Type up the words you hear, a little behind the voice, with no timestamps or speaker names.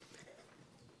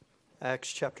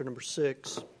Acts chapter number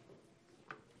 6.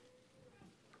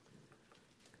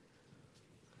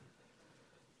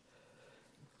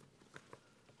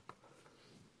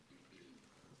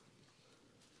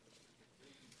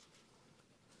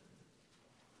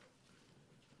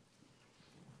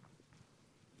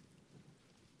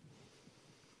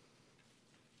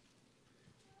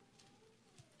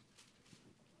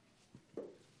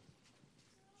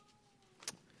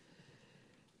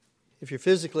 If you're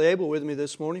physically able with me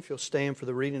this morning, if you'll stand for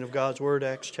the reading of God's Word,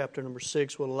 Acts chapter number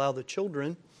 6, we'll allow the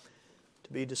children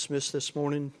to be dismissed this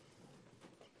morning.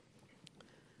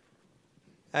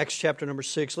 Acts chapter number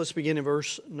 6, let's begin in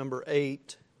verse number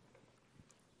 8.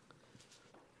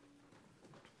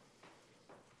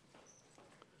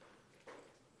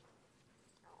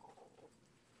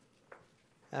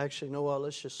 Actually, you know what?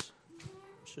 Let's just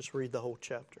read the whole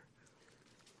chapter.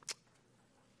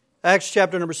 Acts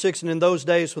chapter number 6, and in those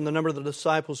days when the number of the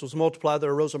disciples was multiplied,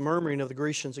 there arose a murmuring of the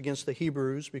Grecians against the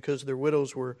Hebrews because their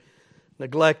widows were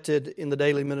neglected in the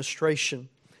daily ministration.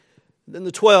 Then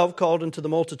the 12 called the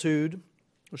multitude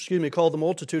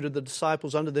of the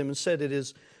disciples unto them and said, It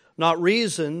is not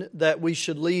reason that we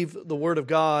should leave the word of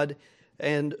God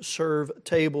and serve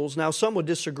tables. Now some would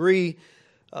disagree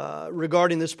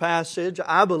regarding this passage.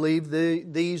 I believe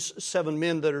these 7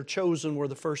 men that are chosen were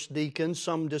the first deacons.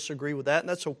 Some disagree with that, and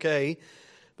that's okay.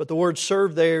 But the word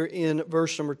serve there in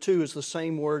verse number 2 is the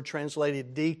same word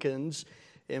translated deacons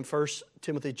in 1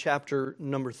 Timothy chapter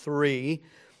number 3.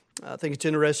 I think it's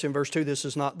interesting in verse 2, this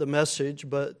is not the message,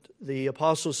 but the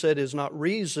apostle said it is not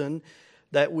reason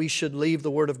that we should leave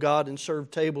the word of God and serve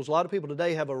tables. A lot of people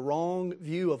today have a wrong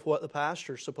view of what the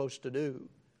pastor is supposed to do.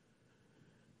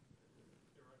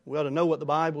 We ought to know what the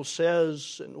Bible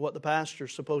says and what the pastor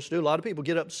is supposed to do. A lot of people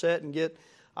get upset and get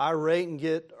irate and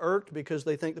get irked because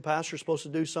they think the pastor is supposed to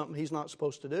do something he's not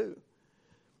supposed to do.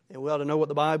 And we ought to know what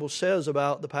the Bible says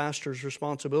about the pastor's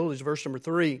responsibilities. Verse number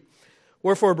 3,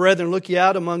 Wherefore, brethren, look ye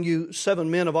out among you 7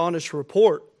 men of honest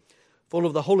report, full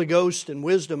of the Holy Ghost and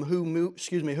wisdom,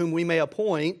 whom we may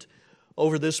appoint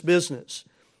over this business.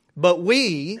 But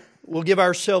we will give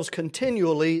ourselves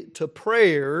continually to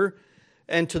prayer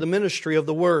and to the ministry of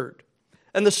the word.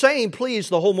 And the saying pleased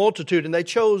the whole multitude, and they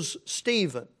chose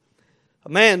Stephen, a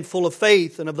man full of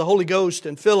faith and of the Holy Ghost,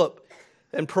 and Philip,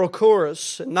 and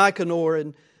Prochorus, and Nicanor,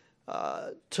 and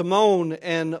Timon,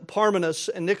 and Parmenas,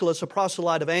 and Nicholas, a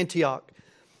proselyte of Antioch,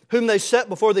 whom they set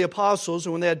before the apostles,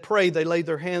 and when they had prayed, they laid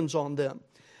their hands on them.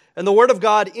 And the word of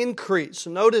God increased.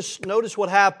 And notice what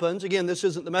happens. Again, this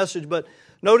isn't the message, but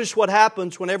notice what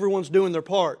happens when everyone's doing their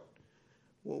part.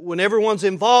 When everyone's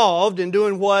involved in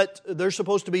doing what they're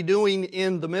supposed to be doing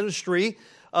in the ministry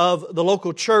of the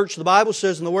local church, the Bible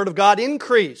says, and the Word of God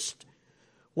increased.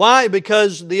 Why?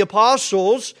 Because the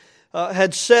apostles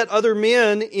had set other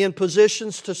men in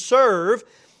positions to serve,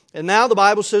 and now the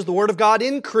Bible says the Word of God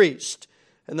increased,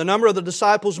 and the number of the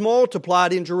disciples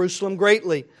multiplied in Jerusalem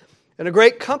greatly. And a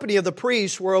great company of the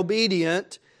priests were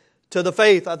obedient to the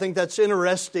faith. I think that's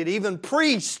interesting. Even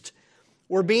priests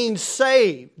were being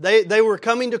saved. They were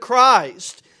coming to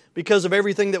Christ because of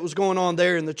everything that was going on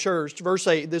there in the church. Verse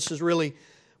 8, this is really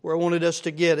where I wanted us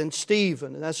to get. And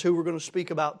Stephen, and that's who we're going to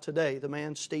speak about today, the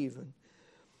man Stephen.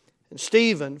 And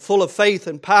Stephen, full of faith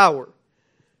and power,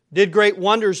 did great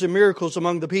wonders and miracles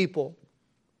among the people.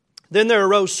 Then there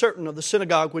arose certain of the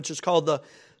synagogue, which is called the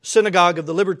synagogue of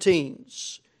the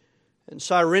Libertines, and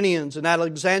Cyrenians and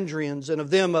Alexandrians, and of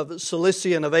them of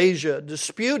Cilicia and of Asia,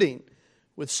 disputing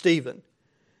with Stephen.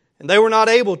 And they were not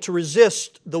able to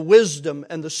resist the wisdom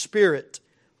and the spirit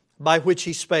by which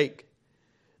he spake.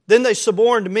 Then they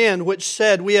suborned men which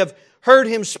said, We have heard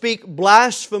him speak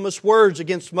blasphemous words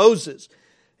against Moses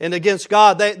and against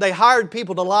God. They hired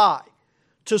people to lie,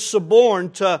 to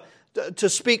suborn, to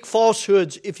speak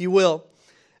falsehoods, if you will.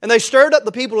 And they stirred up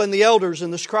the people and the elders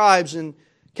and the scribes and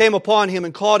came upon him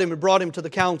and caught him and brought him to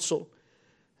the council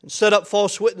and set up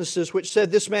false witnesses which said,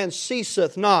 This man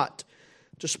ceaseth not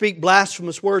to speak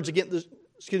blasphemous words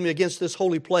against this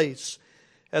holy place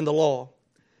and the law.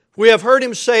 We have heard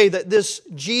him say that this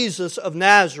Jesus of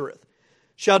Nazareth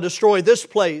shall destroy this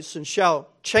place and shall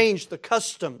change the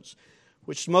customs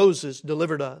which Moses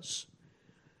delivered us.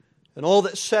 And all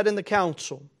that sat in the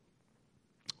council,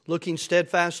 looking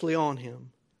steadfastly on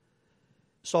him,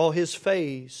 saw his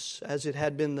face as it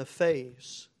had been the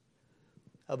face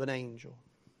of an angel.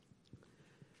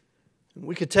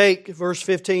 We could take verse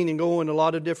 15 and go in a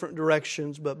lot of different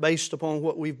directions, but based upon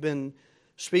what we've been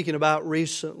speaking about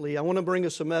recently, I want to bring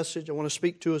us a message. I want to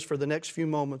speak to us for the next few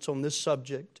moments on this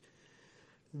subject.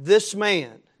 This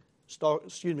man,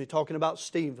 talking about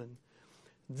Stephen,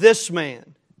 this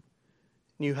man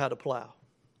knew how to plow.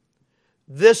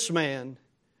 This man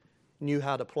knew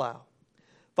how to plow.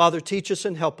 Father, teach us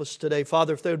and help us today.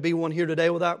 Father, if there would be one here today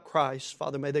without Christ,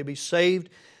 Father, may they be saved.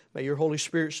 May your Holy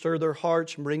Spirit stir their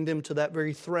hearts and bring them to that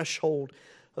very threshold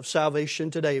of salvation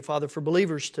today. Father, for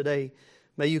believers today,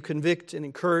 may you convict and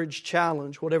encourage,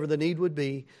 challenge, whatever the need would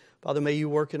be. Father, may you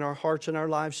work in our hearts and our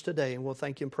lives today, and we'll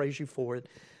thank you and praise you for it.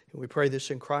 And we pray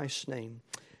this in Christ's name.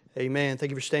 Amen.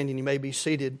 Thank you for standing. You may be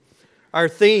seated. Our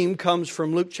theme comes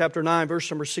from Luke chapter 9, verse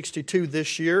number 62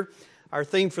 this year. Our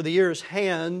theme for the year is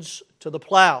Hands to the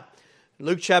Plow.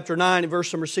 Luke chapter 9 and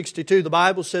verse number 62, the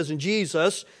Bible says, "And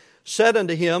Jesus said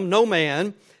unto him, No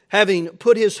man, having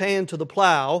put his hand to the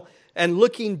plow, and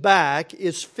looking back,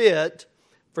 is fit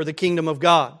for the kingdom of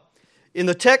God." In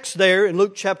the text there, in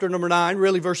Luke chapter number 9,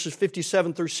 really verses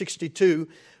 57 through 62,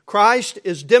 Christ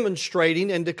is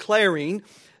demonstrating and declaring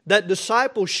that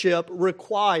discipleship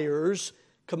requires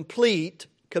complete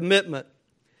commitment.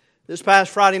 This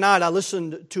past Friday night, I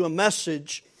listened to a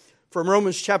message from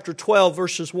Romans chapter 12,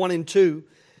 verses 1 and 2.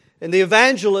 And the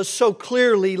evangelist so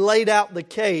clearly laid out the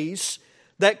case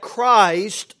that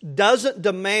Christ doesn't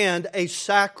demand a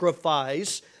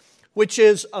sacrifice which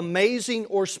is amazing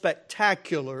or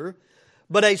spectacular,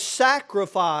 but a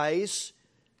sacrifice,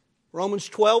 Romans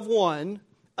 12:1,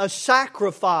 a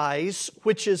sacrifice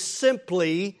which is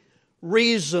simply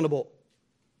reasonable.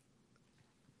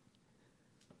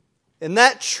 And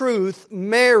that truth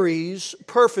marries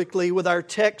perfectly with our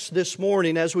text this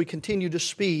morning as we continue to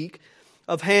speak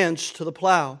of hands to the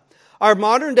plow. Our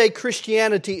modern day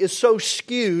Christianity is so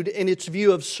skewed in its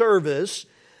view of service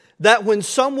that when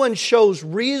someone shows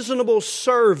reasonable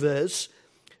service,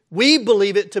 we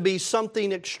believe it to be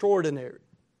something extraordinary.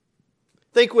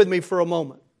 Think with me for a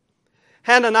moment.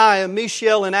 Hananiah,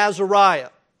 Mishael, and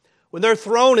Azariah, when they're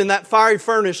thrown in that fiery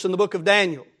furnace in the book of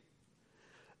Daniel,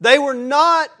 they were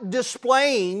not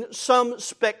displaying some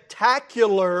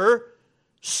spectacular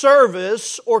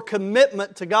service or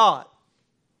commitment to God.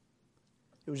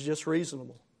 It was just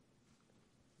reasonable.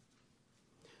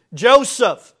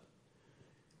 Joseph,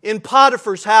 in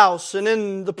Potiphar's house and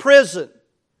in the prison,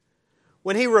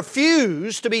 when he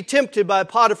refused to be tempted by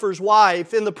Potiphar's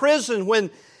wife, in the prison when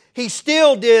he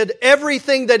still did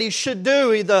everything that he should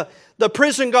do, the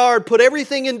prison guard put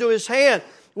everything into his hand,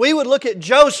 we would look at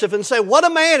Joseph and say, what a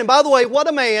man. And by the way, what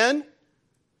a man.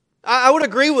 I would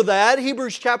agree with that.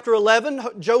 Hebrews chapter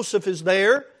 11, Joseph is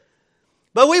there.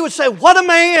 But we would say, what a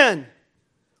man.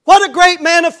 What a great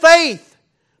man of faith.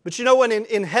 But you know what,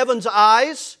 in heaven's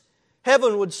eyes,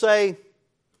 heaven would say,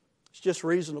 it's just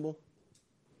reasonable.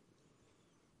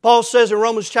 Paul says in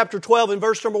Romans chapter 12 in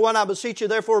verse number 1, I beseech you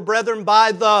therefore, brethren,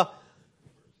 by the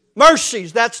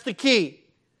mercies, that's the key,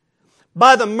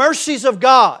 by the mercies of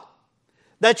God,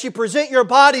 that you present your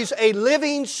bodies a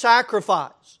living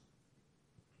sacrifice,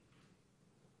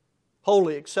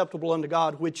 holy, acceptable unto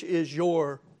God, which is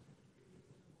your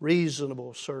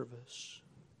reasonable service.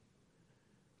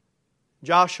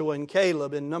 Joshua and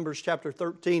Caleb in Numbers chapter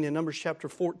 13 and Numbers chapter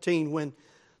 14, when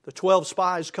the 12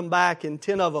 spies come back and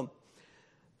 10 of them,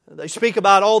 they speak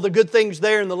about all the good things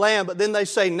there in the land, but then they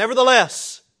say,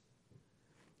 nevertheless,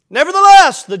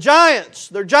 the giants,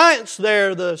 they're giants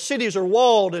there, the cities are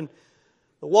walled and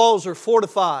the walls are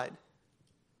fortified.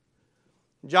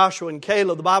 Joshua and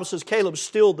Caleb, the Bible says Caleb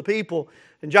stilled the people.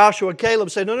 And Joshua and Caleb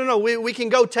said, no, we can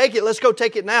go take it. Let's go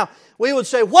take it now. We would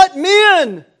say, what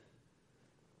men?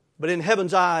 But in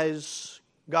heaven's eyes,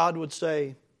 God would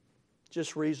say,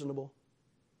 just reasonable.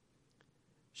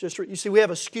 You see, we have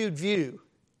a skewed view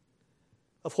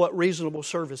of what reasonable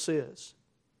service is.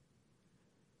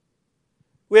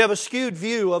 We have a skewed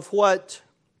view of what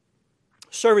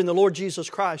serving the Lord Jesus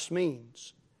Christ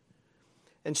means.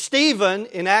 And Stephen,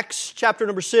 in Acts chapter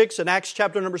number 6 and Acts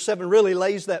chapter number 7, really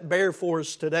lays that bare for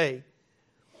us today.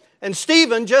 And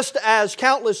Stephen, just as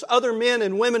countless other men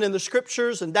and women in the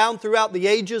Scriptures and down throughout the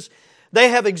ages, they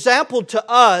have exampled to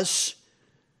us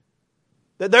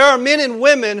that there are men and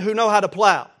women who know how to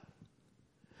plow.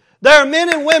 There are men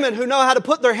and women who know how to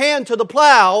put their hand to the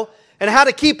plow and how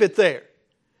to keep it there,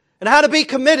 and how to be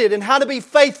committed and how to be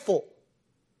faithful.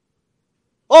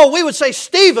 Oh, we would say,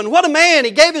 Stephen, what a man.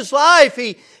 He gave his life.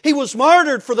 He was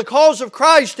martyred for the cause of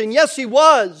Christ. And yes, he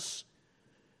was.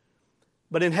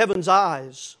 But in heaven's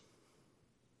eyes,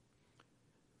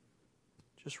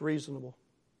 just reasonable.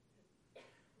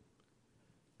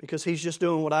 Because he's just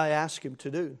doing what I ask him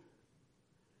to do.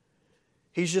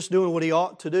 He's just doing what he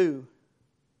ought to do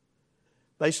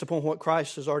based upon what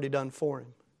Christ has already done for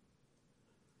him.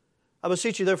 I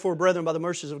beseech you, therefore, brethren, by the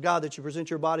mercies of God, that you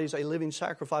present your bodies a living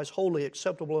sacrifice, holy,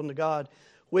 acceptable unto God,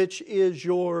 which is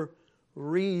your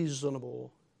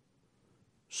reasonable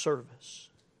service.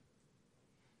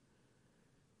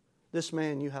 This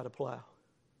man knew how to plow.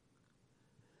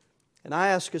 And I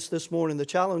ask us this morning, the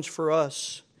challenge for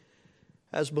us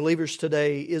as believers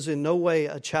today is in no way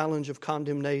a challenge of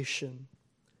condemnation,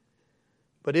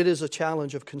 but it is a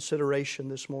challenge of consideration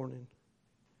this morning.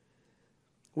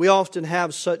 We often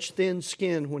have such thin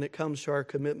skin when it comes to our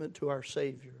commitment to our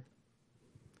Savior.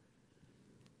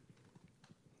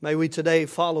 May we today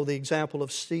follow the example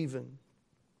of Stephen.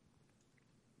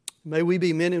 May we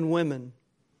be men and women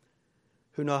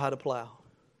who know how to plow,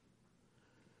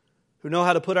 who know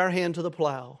how to put our hand to the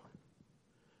plow,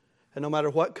 and no matter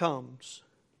what comes,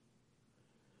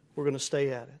 we're going to stay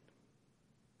at it.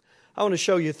 I want to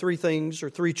show you three things, or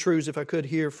three truths, if I could,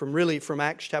 here from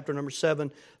Acts chapter number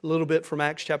 7, a little bit from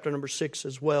Acts chapter number 6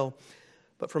 as well.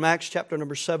 But from Acts chapter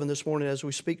number 7 this morning, as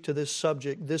we speak to this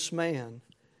subject, this man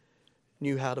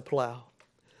knew how to plow.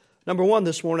 Number one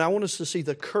this morning, I want us to see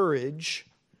the courage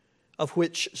of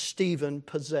which Stephen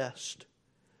possessed.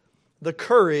 The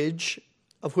courage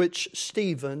of which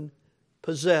Stephen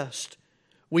possessed.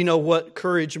 We know what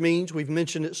courage means. We've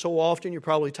mentioned it so often, you're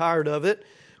probably tired of it.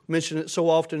 Mentioned it so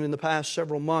often in the past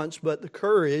several months, but the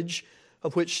courage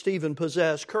of which Stephen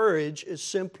possessed. Courage is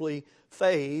simply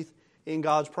faith in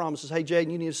God's promises. Hey,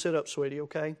 Jaden, you need to sit up, sweetie,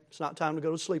 okay? It's not time to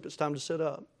go to sleep. It's time to sit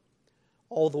up.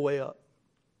 All the way up.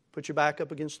 Put your back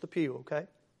up against the pew, okay?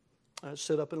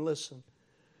 Sit up and listen.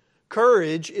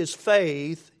 Courage is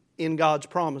faith in God's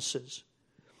promises.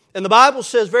 And the Bible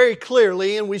says very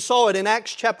clearly, and we saw it in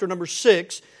Acts chapter number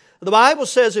 6, the Bible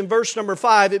says in verse number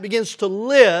 5, it begins to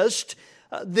list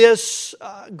this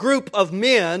group of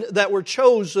men that were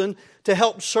chosen to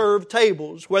help serve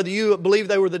tables. Whether you believe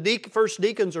they were the first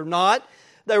deacons or not,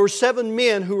 there were 7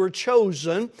 men who were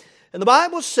chosen. And the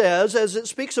Bible says, as it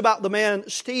speaks about the man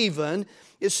Stephen,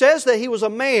 it says that he was a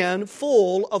man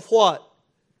full of what?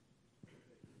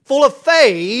 Full of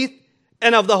faith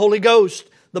and of the Holy Ghost.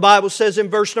 The Bible says in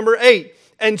verse number 8,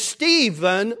 and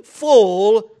Stephen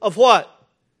full of what?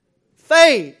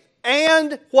 Faith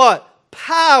and what?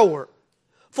 Power.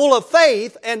 Full of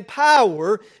faith and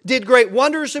power, did great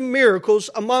wonders and miracles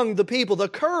among the people. The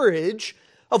courage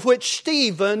of which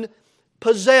Stephen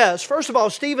possessed. First of all,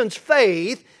 Stephen's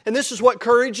faith, and this is what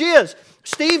courage is.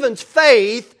 Stephen's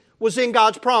faith was in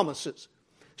God's promises.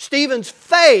 Stephen's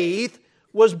faith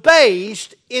was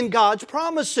based in God's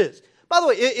promises. By the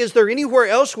way, is there anywhere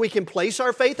else we can place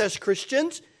our faith as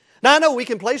Christians? Now, I know we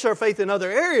can place our faith in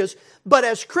other areas, but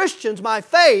as Christians, my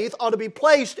faith ought to be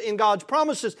placed in God's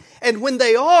promises. And when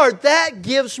they are, that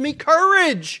gives me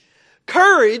courage.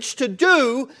 Courage to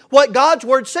do what God's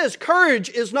Word says. Courage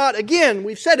is not, again,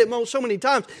 we've said it so many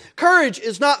times, courage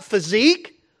is not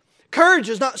physique. Courage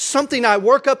is not something I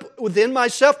work up within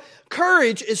myself.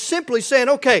 Courage is simply saying,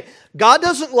 okay, God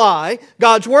doesn't lie.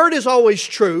 God's Word is always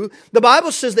true. The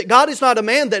Bible says that God is not a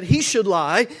man that He should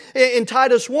lie. In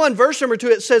Titus 1, verse number 2,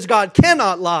 it says God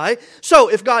cannot lie. So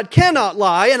if God cannot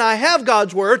lie, and I have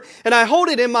God's Word, and I hold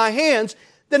it in my hands,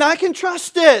 then I can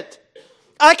trust it.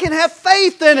 I can have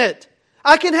faith in it.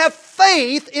 I can have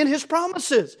faith in His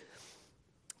promises.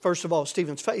 First of all,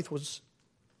 Stephen's faith was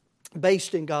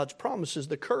based in God's promises,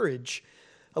 the courage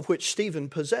of which Stephen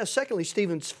possessed. Secondly,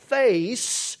 Stephen's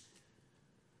face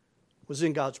was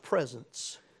in God's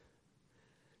presence.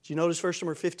 Did you notice verse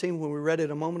number 15 when we read it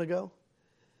a moment ago?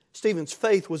 Stephen's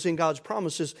faith was in God's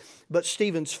promises, but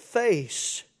Stephen's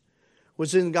face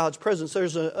was in God's presence.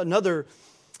 There's another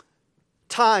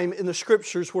time in the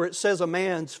Scriptures where it says a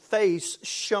man's face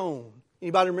shone.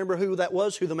 Anybody remember who that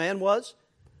was, who the man was?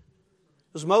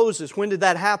 It was Moses. When did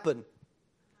that happen?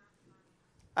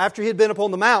 After he had been up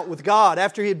on the mount with God,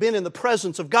 after he had been in the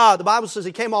presence of God. The Bible says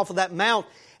he came off of that mount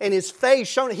and his face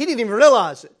shone. He didn't even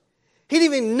realize it. He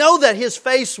didn't even know that his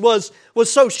face was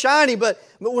so shiny. But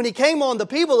when he came on the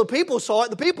people saw it,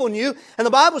 the people knew. And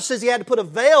the Bible says he had to put a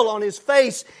veil on his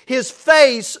face. His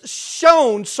face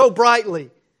shone so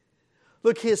brightly.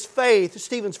 Look,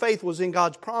 Stephen's faith was in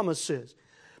God's promises.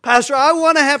 Pastor, I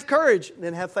want to have courage.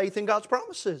 Then have faith in God's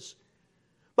promises.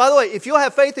 By the way, if you'll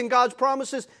have faith in God's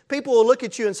promises, people will look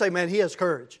at you and say, man, he has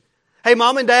courage. Hey,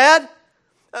 Mom and Dad,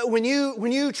 when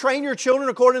you train your children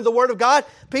according to the Word of God,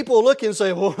 people will look and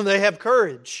say, well, they have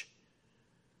courage.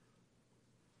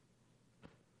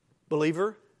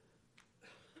 Believer,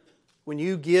 when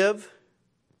you give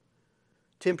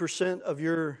 10% of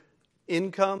your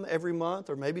income every month,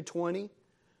 or maybe 20,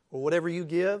 or whatever you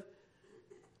give,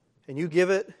 and you give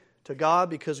it to God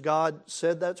because God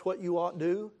said that's what you ought to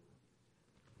do,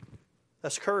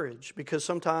 that's courage, because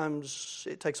sometimes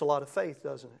it takes a lot of faith,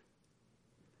 doesn't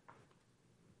it?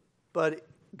 But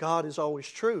God is always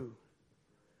true.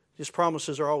 His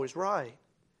promises are always right.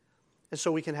 And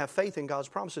so we can have faith in God's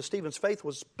promises. Stephen's faith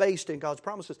was based in God's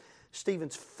promises.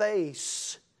 Stephen's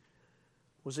face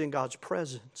was in God's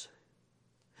presence.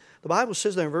 The Bible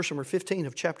says there in verse number 15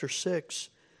 of chapter 6,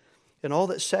 and all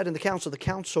that sat in the council,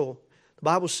 the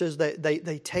Bible says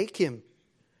they take him.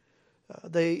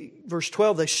 Verse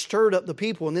 12, they stirred up the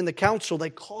people, and in the council they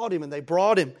caught him and they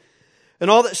brought him. And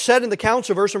all that sat in the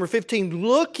council, verse number 15,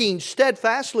 looking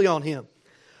steadfastly on him,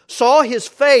 saw his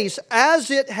face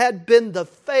as it had been the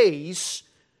face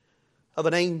of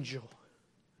an angel.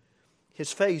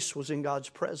 His face was in God's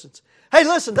presence. Hey,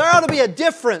 listen, there ought to be a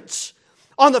difference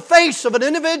on the face of an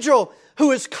individual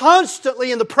who is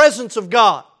constantly in the presence of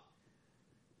God.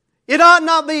 It ought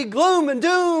not be gloom and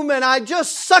doom and I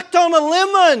just sucked on a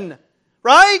lemon,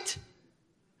 right?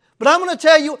 But I'm going to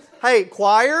tell you, hey,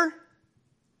 choir,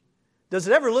 does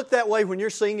it ever look that way when you're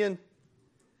singing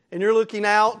and you're looking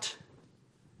out?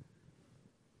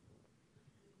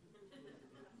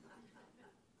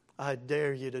 I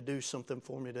dare you to do something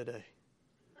for me today.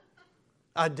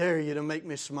 I dare you to make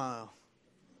me smile.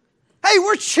 Hey,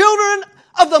 we're children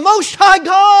of the Most High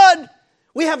God.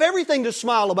 We have everything to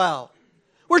smile about.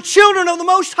 We're children of the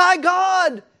Most High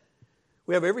God.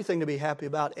 We have everything to be happy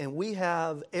about, and we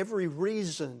have every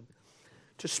reason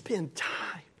to spend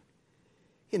time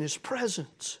in His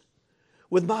presence.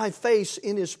 With my face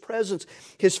in His presence.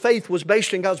 His faith was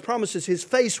based in God's promises. His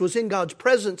face was in God's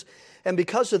presence. And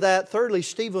because of that, thirdly,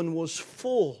 Stephen was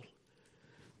full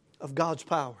of God's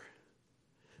power.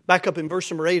 Back up in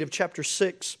verse number 8 of chapter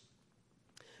 6.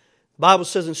 The Bible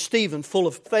says, and Stephen, full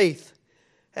of faith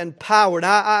and power.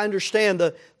 Now, I understand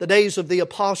the days of the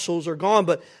apostles are gone,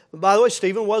 but by the way,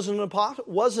 Stephen wasn't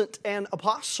an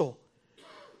apostle.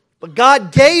 But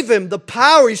God gave him the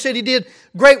power. He said he did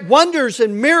great wonders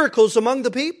and miracles among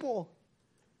the people.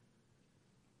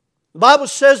 The Bible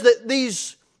says that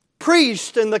these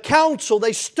priests and the council,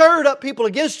 they stirred up people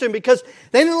against him because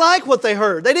they didn't like what they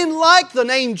heard. They didn't like the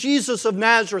name Jesus of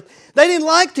Nazareth. They didn't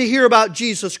like to hear about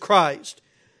Jesus Christ.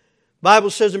 The Bible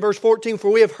says in verse 14,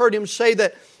 for we have heard him say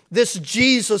that this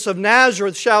Jesus of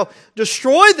Nazareth shall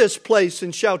destroy this place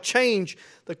and shall change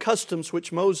the customs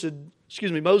which Moses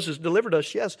delivered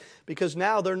us. Yes, because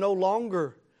now they're no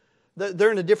longer,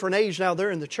 they're in a different age now.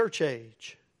 They're in the church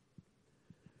age.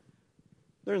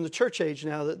 They're in the church age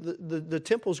now. The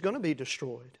temple's going to be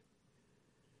destroyed.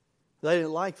 They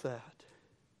didn't like that.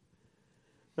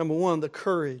 Number one, the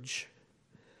courage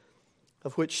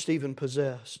of which Stephen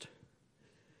possessed.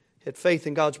 He had faith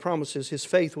in God's promises. His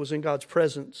faith was in God's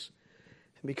presence.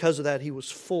 And because of that, he was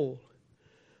full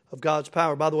of God's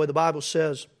power. By the way, the Bible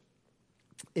says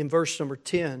in verse number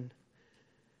 10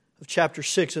 of chapter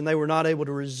 6, and they were not able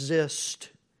to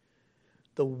resist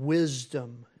the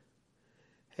wisdom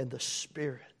and the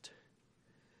Spirit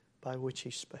by which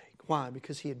he spake. Why?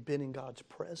 Because he had been in God's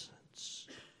presence.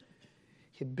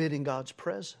 He had been in God's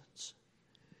presence.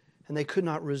 And they could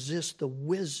not resist the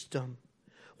wisdom.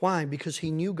 Why? Because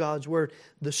he knew God's Word,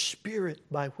 the Spirit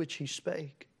by which he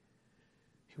spake.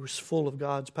 He was full of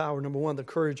God's power. Number one, the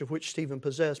courage of which Stephen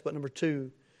possessed. But number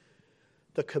two,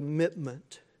 the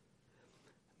commitment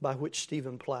by which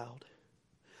Stephen plowed.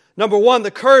 Number one,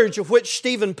 the courage of which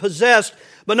Stephen possessed.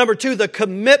 But number two, the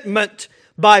commitment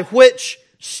by which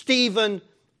Stephen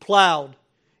plowed.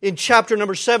 In chapter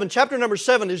number 7. Chapter number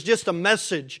 7 is just a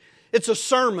message. It's a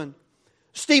sermon.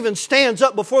 Stephen stands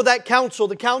up before that council.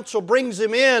 The council brings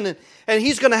him in and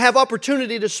he's going to have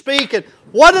opportunity to speak. And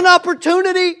what an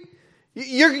opportunity!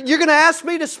 You're going to ask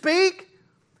me to speak?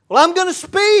 Well, I'm going to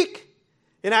speak.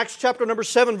 In Acts chapter number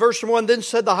 7, verse 1, then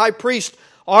said the high priest,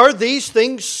 are these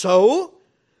things so?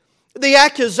 The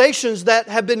accusations that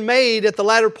have been made at the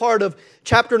latter part of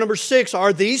chapter number 6,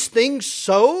 are these things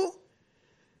so?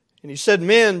 And he said,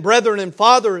 men, brethren, and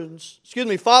fathers,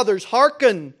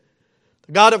 hearken.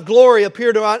 The God of glory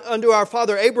appeared unto our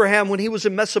father Abraham when he was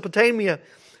in Mesopotamia,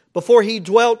 before he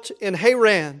dwelt in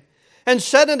Haran, and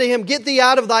said unto him, get thee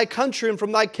out of thy country and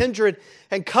from thy kindred,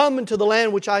 and come into the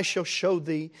land which I shall show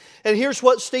thee. And here's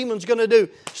what Stephen's going to do.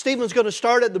 Stephen's going to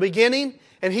start at the beginning,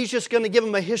 and he's just going to give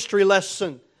them a history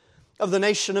lesson of the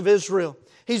nation of Israel.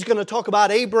 He's going to talk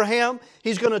about Abraham.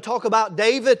 He's going to talk about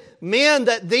David. Men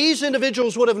that these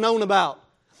individuals would have known about.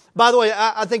 By the way,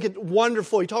 I think it's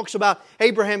wonderful. He talks about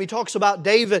Abraham. He talks about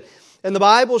David. And the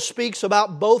Bible speaks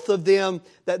about both of them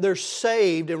that they're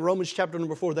saved. In Romans chapter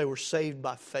number 4, they were saved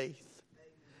by faith.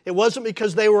 It wasn't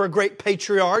because they were a great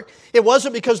patriarch. It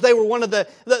wasn't because they were one of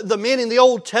the men in the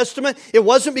Old Testament. It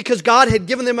wasn't because God had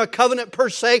given them a covenant per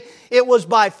se. It was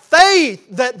by faith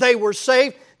that they were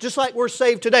saved, just like we're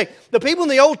saved today. The people in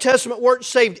the Old Testament weren't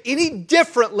saved any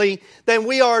differently than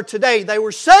we are today. They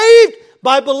were saved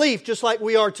by belief, just like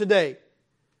we are today.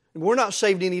 And we're not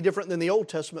saved any different than the Old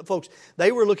Testament folks.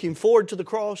 They were looking forward to the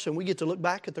cross, and we get to look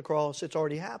back at the cross. It's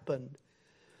already happened.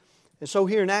 And so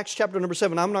here in Acts chapter number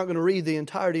 7, I'm not going to read the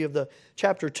entirety of the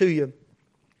chapter to you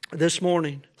this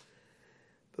morning.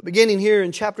 But beginning here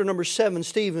in chapter number 7,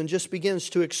 Stephen just begins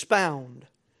to expound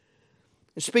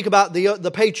and speak about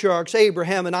the patriarchs,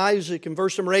 Abraham and Isaac, in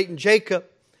verse number 8, and Jacob.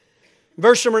 In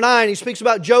verse number 9, he speaks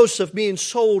about Joseph being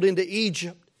sold into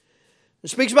Egypt. He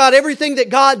speaks about everything that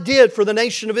God did for the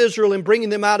nation of Israel in bringing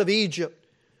them out of Egypt.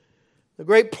 The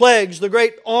great plagues, the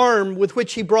great arm with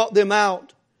which He brought them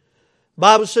out. The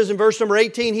Bible says in verse number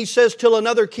 18, he says, till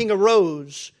another king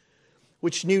arose,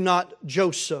 which knew not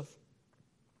Joseph.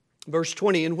 Verse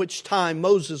 20, in which time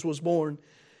Moses was born,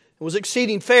 and was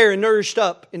exceeding fair and nourished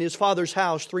up in his father's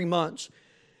house 3 months.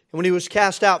 And when he was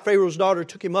cast out, Pharaoh's daughter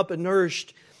took him up and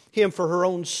nourished him for her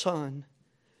own son.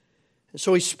 And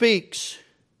so he speaks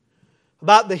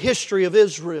about the history of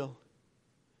Israel.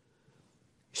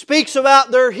 He speaks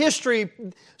about their history,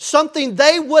 something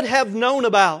they would have known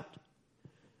about.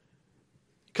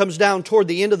 It comes down toward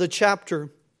the end of the chapter.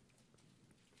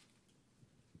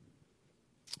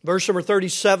 Verse number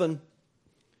 37.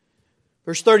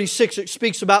 Verse 36, it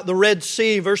speaks about the Red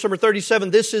Sea. Verse number 37,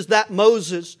 this is that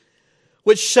Moses,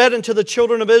 which said unto the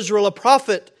children of Israel, a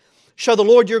prophet shall the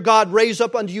Lord your God raise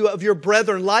up unto you of your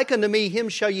brethren, like unto me, him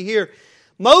shall ye hear.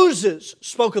 Moses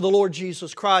spoke of the Lord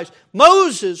Jesus Christ.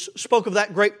 Moses spoke of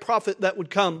that great prophet that would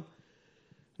come.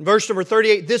 In verse number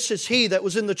 38, this is he that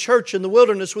was in the church in the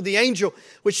wilderness with the angel,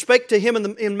 which spake to him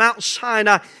in Mount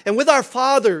Sinai, and with our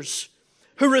fathers,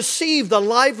 who received the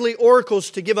lively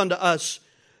oracles to give unto us,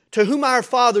 to whom our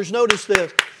fathers, notice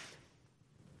this,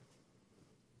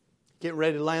 getting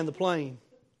ready to land the plane.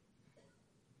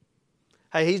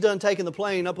 Hey, he's done taking the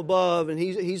plane up above, and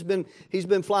he's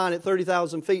been flying at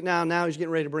 30,000 feet now, and now he's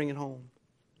getting ready to bring it home.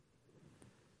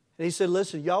 And he said,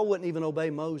 listen, y'all wouldn't even obey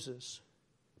Moses.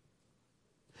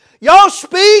 Y'all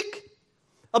speak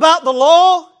about the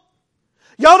law.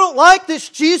 Y'all don't like this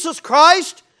Jesus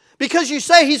Christ because you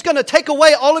say He's going to take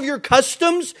away all of your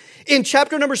customs in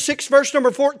chapter number 6, verse number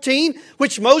 14,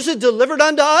 which Moses delivered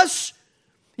unto us.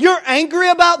 You're angry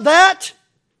about that?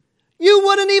 You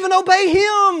wouldn't even obey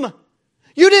Him.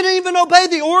 You didn't even obey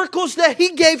the oracles that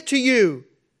He gave to you.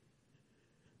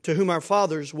 To whom our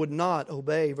fathers would not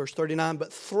obey, verse 39,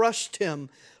 but thrust Him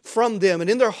from them, and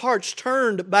in their hearts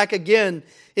turned back again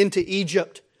into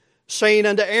Egypt, saying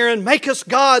unto Aaron, make us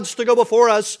gods to go before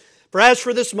us. For as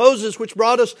for this Moses, which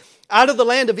brought us out of the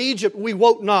land of Egypt, we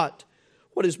wot not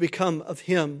what is become of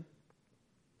him.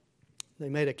 They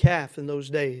made a calf in those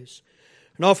days,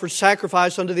 and offered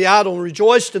sacrifice unto the idol, and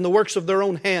rejoiced in the works of their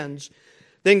own hands.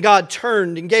 Then God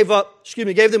turned and gave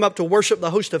them up to worship the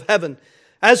host of heaven.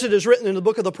 As it is written in the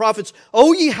book of the prophets,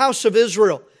 O ye house of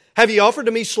Israel, have ye offered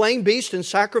to me slain beasts and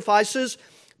sacrifices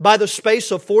by the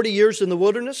space of 40 years in the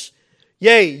wilderness?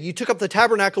 Yea, ye took up the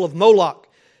tabernacle of Moloch,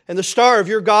 and the star of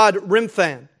your god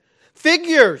Remphan,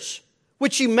 figures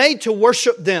which ye made to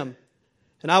worship them,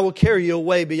 and I will carry you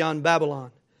away beyond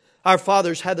Babylon. Our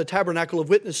fathers had the tabernacle of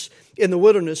witness in the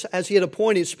wilderness, as He had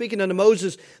appointed, speaking unto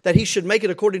Moses that he should make it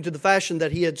according to the fashion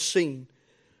that he had seen,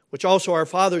 which also our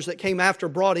fathers that came after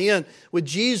brought in with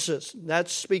Jesus,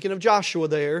 that's speaking of Joshua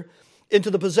there, into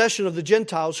the possession of the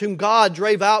Gentiles, whom God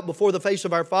drave out before the face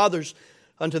of our fathers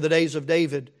unto the days of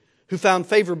David, who found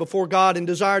favor before God and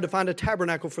desired to find a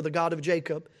tabernacle for the God of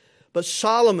Jacob. But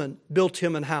Solomon built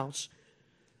him an house.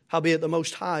 Howbeit the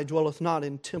Most High dwelleth not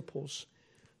in temples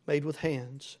made with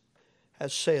hands,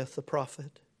 as saith the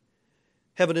prophet.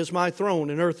 Heaven is my throne,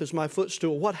 and earth is my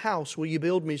footstool. What house will ye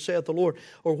build me, saith the Lord?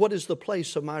 Or what is the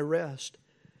place of my rest?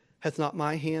 Hath not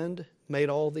my hand made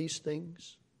all these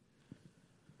things?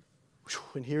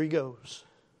 And here he goes.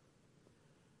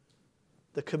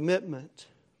 The commitment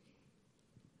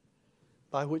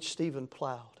by which Stephen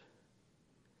plowed.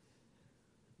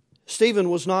 Stephen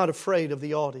was not afraid of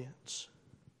the audience.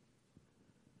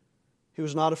 He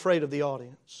was not afraid of the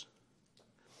audience.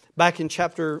 Back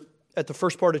at the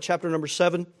first part of chapter number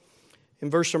 7, in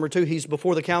verse number 2, he's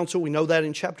before the council. We know that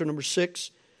in chapter number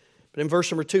 6. But in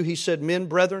verse number 2, he said, men,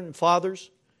 brethren, and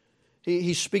fathers.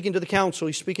 He's speaking to the council.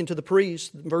 He's speaking to the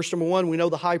priest. In verse number 1, we know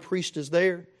the high priest is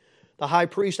there. The high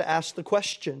priest asked the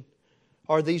question,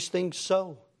 are these things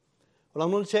so? Well,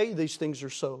 I'm going to tell you these things are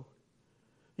so.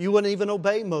 You wouldn't even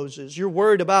obey Moses. You're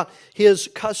worried about his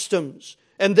customs.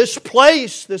 And this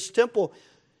place, this temple,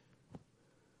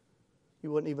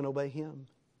 you wouldn't even obey him.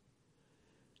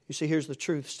 You see, here's the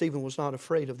truth. Stephen was not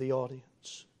afraid of the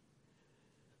audience.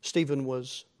 Stephen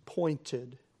was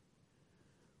pointed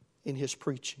in his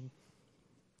preaching.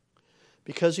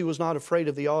 Because he was not afraid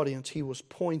of the audience, he was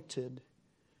pointed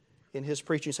in his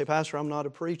preaching. You say, Pastor, I'm not a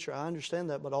preacher. I understand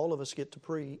that, but all of us get to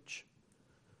preach.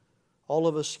 All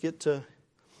of us get to...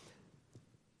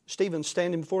 Stephen's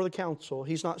standing before the council.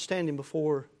 He's not standing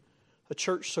before a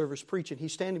church service preaching.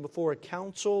 He's standing before a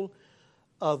council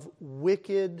of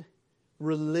wicked,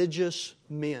 religious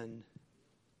men.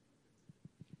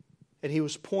 And he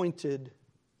was pointed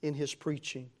in his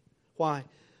preaching. Why?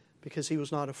 Because he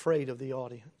was not afraid of the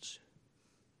audience.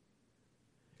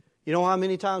 You know how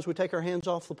many times we take our hands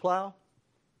off the plow?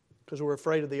 Because we're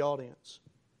afraid of the audience.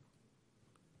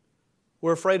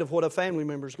 We're afraid of what a family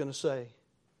member is going to say.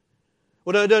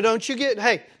 Well, don't you get,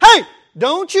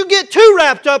 don't you get too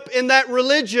wrapped up in that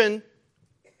religion.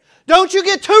 Don't you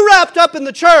get too wrapped up in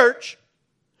the church.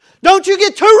 Don't you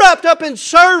get too wrapped up in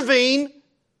serving.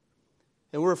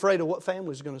 And we're afraid of what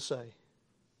family's going to say.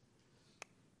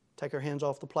 Take our hands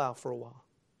off the plow for a while.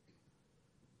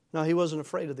 No, he wasn't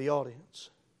afraid of the audience.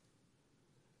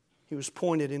 He was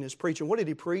pointed in his preaching. What did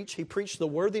he preach? He preached the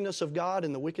worthiness of God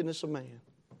and the wickedness of man.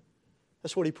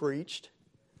 That's what he preached.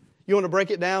 You want to break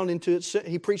it down into it?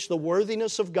 He preached the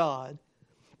worthiness of God.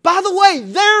 By the way,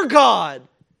 their God.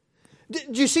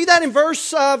 Did you see that in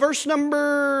verse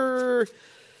number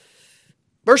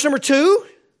 2?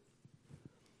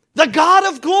 The God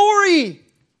of glory.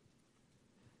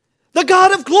 The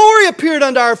God of glory appeared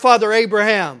unto our father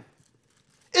Abraham.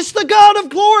 It's the God of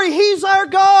glory. He's our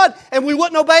God. And we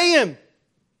wouldn't obey Him.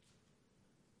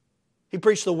 He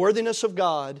preached the worthiness of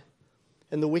God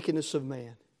and the wickedness of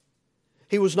man.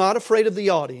 He was not afraid of the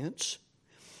audience.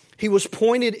 He was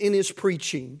pointed in his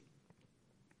preaching.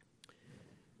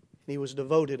 And he was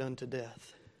devoted unto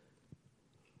death.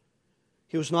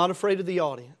 He was not afraid of the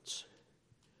audience.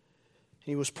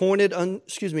 He was pointed in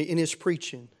his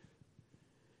preaching.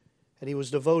 And he was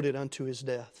devoted unto his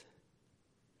death.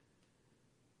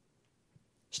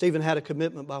 Stephen had a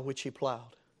commitment by which he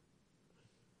plowed.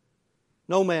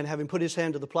 No man, having put his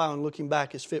hand to the plow and looking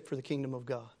back, is fit for the kingdom of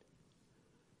God.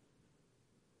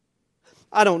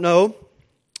 I don't know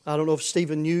if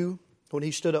Stephen knew when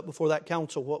he stood up before that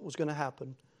council what was going to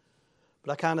happen.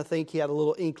 But I kind of think he had a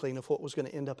little inkling of what was going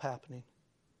to end up happening.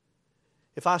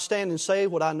 If I stand and say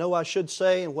what I know I should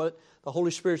say and what the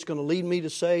Holy Spirit's going to lead me to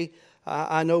say,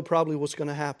 I know probably what's going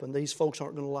to happen. These folks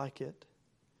aren't going to like it.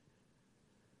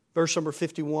 Verse number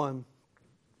 51.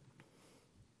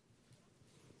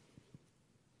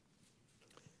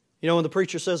 You know when the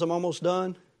preacher says, I'm almost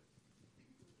done?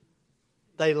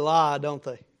 They lie, don't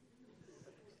they?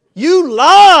 You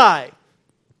lie!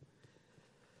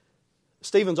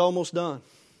 Stephen's almost done.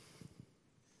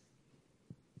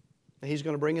 And he's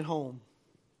going to bring it home.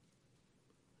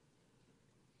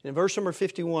 In verse number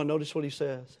 51, notice what he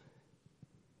says.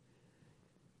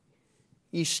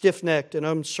 Ye stiff-necked and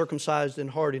uncircumcised in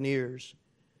heart and ears.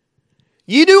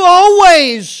 Ye do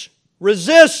always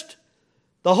resist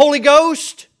the Holy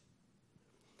Ghost.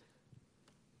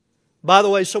 By the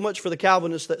way, so much for the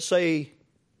Calvinists that say,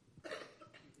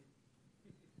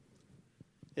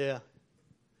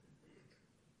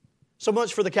 so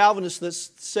much for the Calvinists that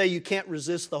say you can't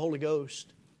resist the Holy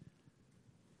Ghost.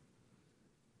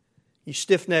 You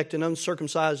stiff-necked and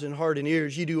uncircumcised in heart and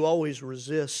ears, you do always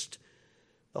resist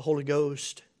the Holy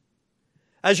Ghost.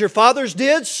 As your fathers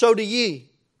did, so do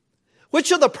ye.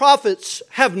 Which of the prophets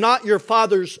have not your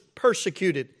fathers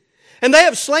persecuted? And they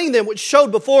have slain them, which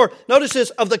showed before, notice this,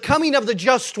 of the coming of the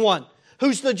just one.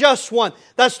 Who's the just one?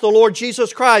 That's the Lord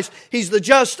Jesus Christ. He's the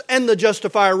just and the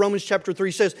justifier. Romans chapter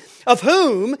 3 says, of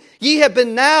whom ye have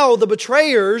been now the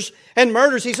betrayers and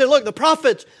murderers. He said, look, the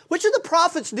prophets, which of the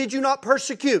prophets did you not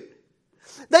persecute?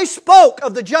 They spoke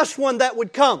of the just one that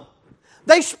would come.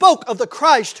 They spoke of the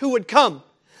Christ who would come.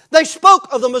 They spoke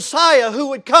of the Messiah who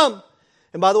would come.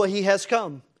 And by the way, He has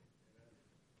come.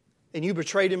 And you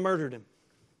betrayed and murdered Him.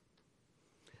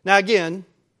 Now again,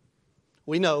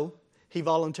 we know He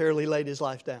voluntarily laid His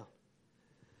life down.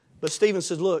 But Stephen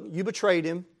says, look, you betrayed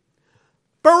Him.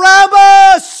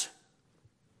 Barabbas!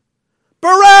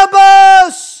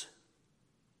 Barabbas!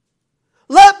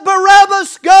 Let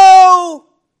Barabbas go!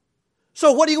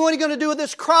 So what are you going to do with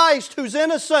this Christ who's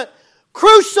innocent?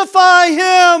 Crucify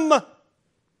Him!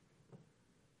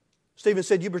 Stephen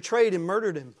said, you betrayed and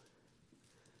murdered Him.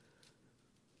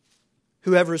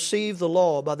 Who have received the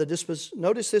law by the disposition.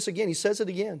 Notice this again. He says it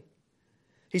again.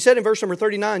 He said in verse number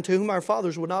 39, to whom our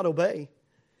fathers would not obey.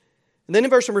 And then in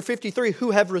verse number 53,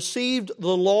 who have received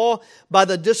the law by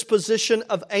the disposition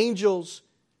of angels.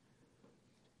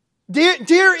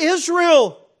 Dear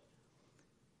Israel,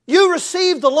 you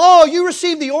received the law, you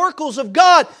received the oracles of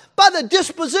God by the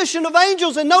disposition of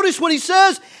angels. And notice what he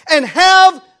says, and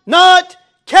have not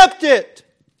kept it.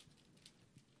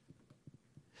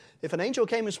 If an angel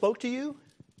came and spoke to you,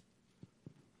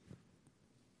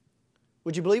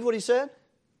 Would you believe what he said?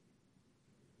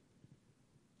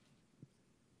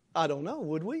 I don't know,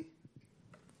 would we?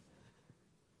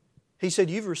 He said,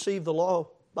 you've received the law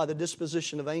by the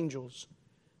disposition of angels,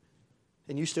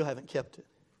 and you still haven't kept it.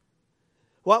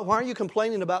 Why are you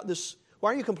complaining about this?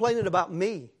 Why are you complaining about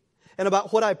me and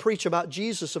about what I preach about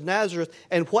Jesus of Nazareth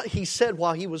and what He said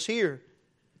while He was here?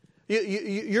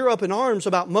 You're up in arms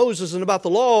about Moses and about the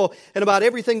law and about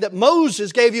everything that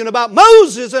Moses gave you and about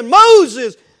Moses and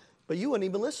Moses. But you wouldn't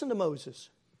even listen to Moses.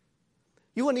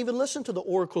 You wouldn't even listen to the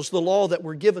oracles, the law that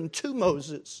were given to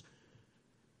Moses.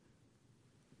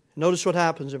 Notice what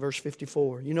happens in verse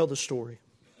 54. You know the story.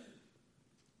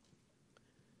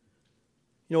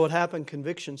 You know what happened?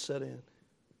 Conviction set in.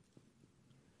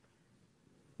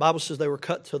 The Bible says they were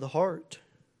cut to the heart.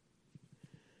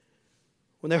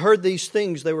 When they heard these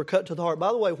things, they were cut to the heart.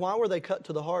 By the way, why were they cut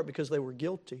to the heart? Because they were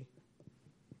guilty.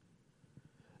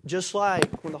 Just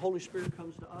like when the Holy Spirit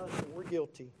comes to us and we're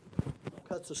guilty, it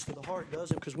cuts us to the heart,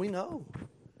 doesn't it? Because we know.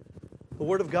 The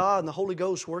Word of God and the Holy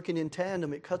Ghost working in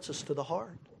tandem, it cuts us to the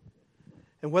heart.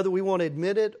 And whether we want to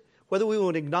admit it, whether we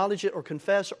want to acknowledge it or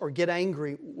confess or get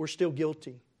angry, we're still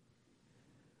guilty.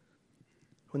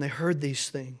 When they heard these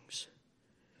things,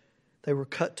 they were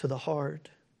cut to the heart.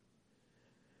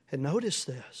 And notice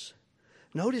this.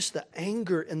 Notice the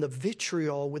anger and the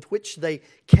vitriol with which they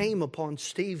came upon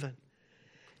Stephen.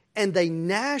 And they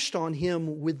gnashed on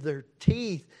him with their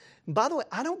teeth. And by the way,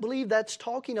 I don't believe that's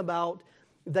talking about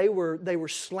they were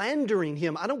slandering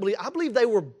him. I believe they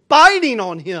were biting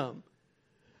on him.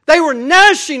 They were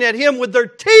gnashing at him with their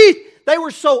teeth. They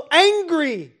were so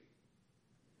angry.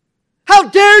 How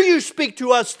dare you speak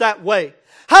to us that way?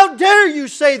 How dare you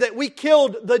say that we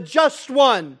killed the just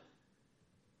one?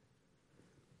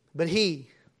 But he,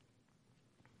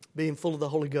 being full of the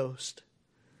Holy Ghost,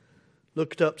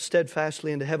 looked up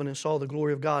steadfastly into heaven and saw the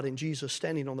glory of God and Jesus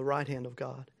standing on the right hand of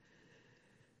God.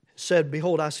 Said,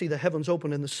 behold, I see the heavens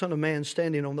open and the Son of Man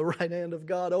standing on the right hand of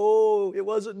God. Oh, it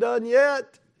wasn't done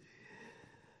yet.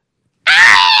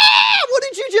 What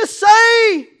did you just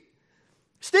say?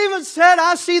 Stephen said,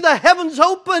 I see the heavens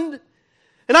opened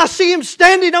and I see Him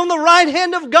standing on the right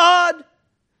hand of God.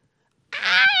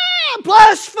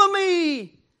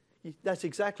 Blasphemy! That's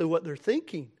exactly what they're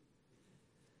thinking.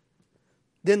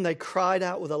 Then they cried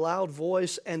out with a loud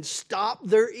voice and stopped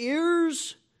their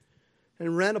ears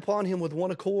and ran upon him with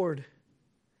one accord.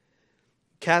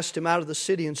 Cast him out of the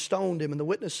city and stoned him. And the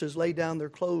witnesses laid down their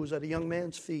clothes at a young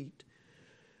man's feet,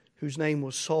 whose name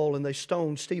was Saul. And they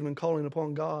stoned Stephen, calling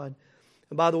upon God.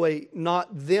 And by the way, not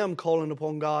them calling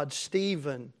upon God.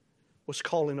 Stephen was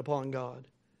calling upon God.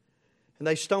 And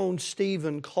they stoned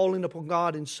Stephen, calling upon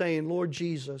God and saying, Lord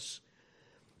Jesus,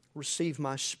 receive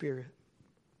my spirit.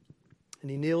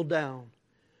 And he kneeled down,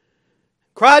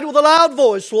 cried with a loud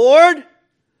voice, Lord,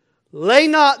 lay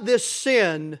not this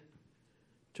sin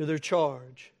to their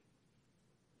charge.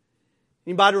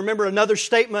 Anybody remember another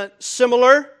statement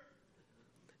similar?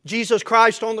 Jesus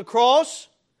Christ on the cross.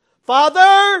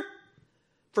 Father,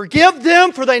 forgive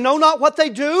them, for they know not what they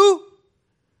do.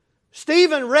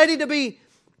 Stephen ready to be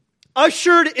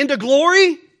ushered into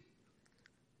glory.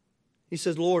 He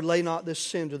says, Lord, lay not this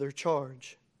sin to their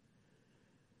charge.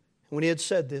 And when he had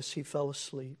said this, he fell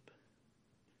asleep.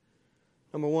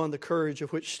 Number one, the courage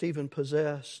of which Stephen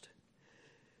possessed.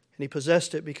 And he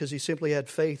possessed it because he simply had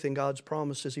faith in God's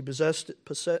promises. He possessed it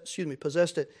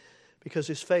because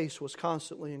his face was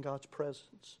constantly in God's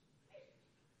presence.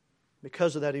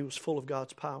 Because of that, he was full of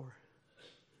God's power.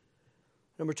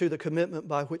 Number two, the commitment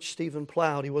by which Stephen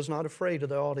plowed. He was not afraid of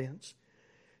the audience.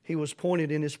 He was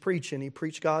pointed in his preaching. He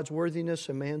preached God's worthiness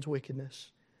and man's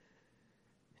wickedness.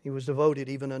 He was devoted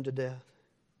even unto death.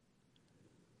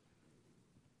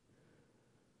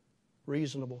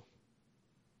 Reasonable.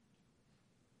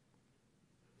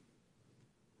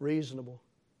 Reasonable.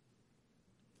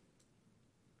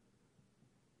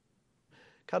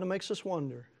 Kind of makes us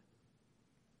wonder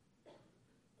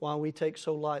why we take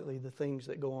so lightly the things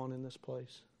that go on in this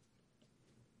place.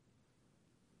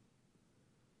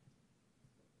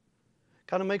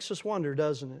 Kind of makes us wonder,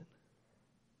 doesn't it?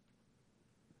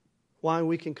 Why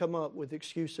we can come up with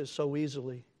excuses so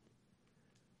easily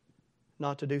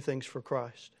not to do things for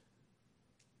Christ.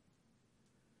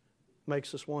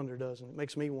 Makes us wonder, doesn't it?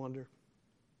 Makes me wonder.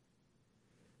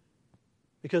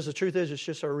 Because the truth is, it's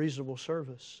just our reasonable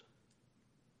service.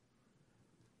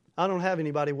 I don't have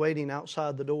anybody waiting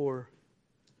outside the door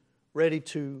ready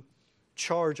to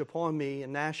charge upon me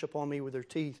and gnash upon me with their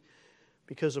teeth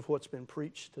because of what's been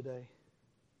preached today.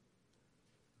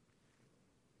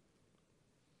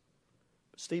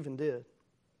 But Stephen did.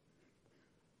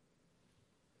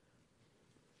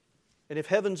 And if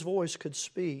heaven's voice could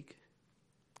speak,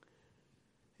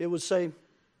 it would say,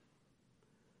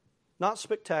 not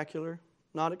spectacular,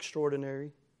 not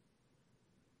extraordinary,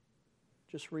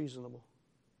 just reasonable.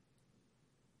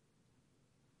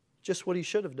 Just what he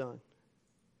should have done.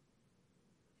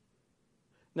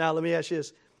 Now, let me ask you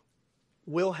this.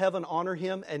 Will heaven honor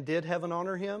him, and did heaven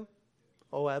honor him?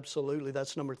 Oh, absolutely.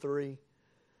 That's number 3.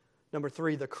 Number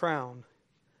 3, the crown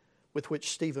with which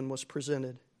Stephen was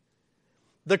presented.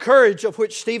 The courage of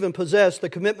which Stephen possessed, the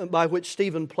commitment by which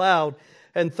Stephen plowed,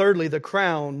 and thirdly, the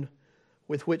crown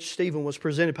with which Stephen was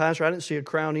presented. Pastor, I didn't see a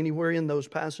crown anywhere in those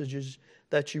passages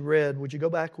that you read. Would you go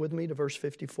back with me to verse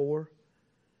 54?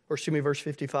 Or verse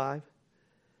 55. The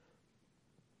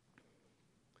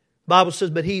Bible says,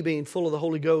 but he, being full of the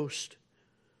Holy Ghost,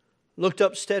 looked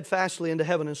up steadfastly into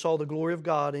heaven and saw the glory of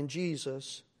God and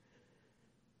Jesus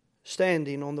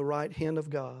standing on the right hand of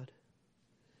God.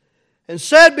 And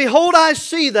said, behold, I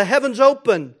see the heavens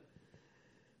open,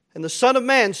 and the Son of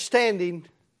Man standing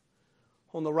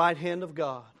on the right hand of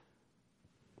God.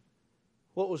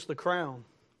 What was the crown?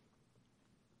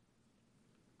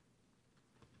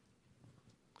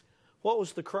 What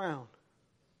was the crown?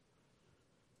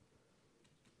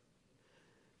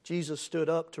 Jesus stood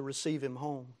up to receive him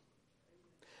home.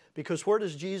 Because where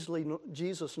does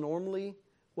Jesus normally,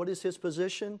 what is his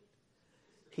position?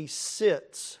 He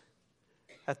sits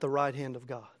at the right hand of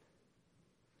God.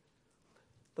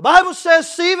 The Bible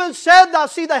says, Stephen said, I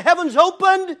see the heavens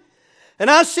opened, and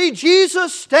I see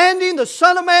Jesus standing, the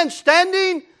Son of Man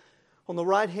standing on the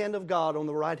right hand of God, on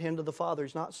the right hand of the Father.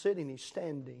 He's not sitting, he's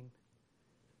standing.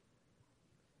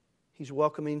 He's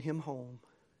welcoming him home.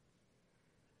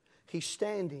 He's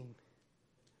standing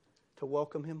to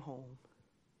welcome him home.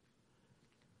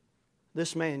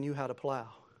 This man knew how to plow.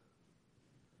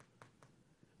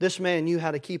 This man knew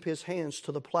how to keep his hands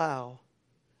to the plow.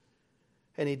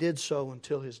 And he did so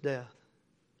until his death.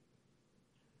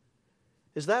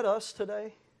 Is that us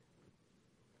today?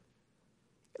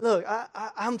 Look,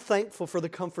 I'm thankful for the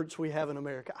comforts we have in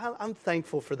America. I'm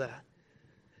thankful for that.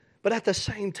 But at the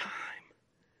same time,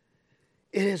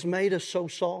 it has made us so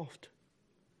soft.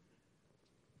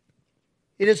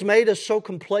 It has made us so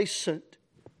complacent.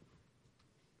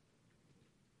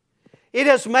 It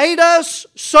has made us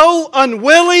so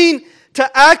unwilling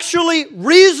to actually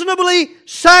reasonably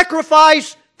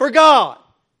sacrifice for God.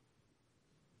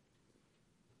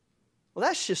 Well,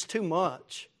 that's just too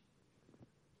much.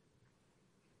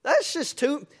 That's just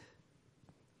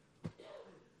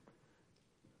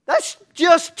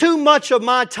too much of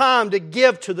my time to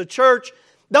give to the church.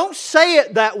 Don't say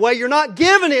it that way. You're not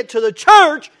giving it to the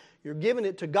church. You're giving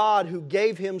it to God who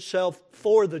gave Himself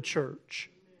for the church.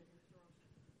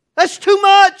 That's too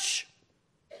much.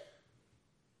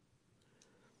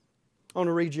 I want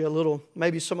to read you a little.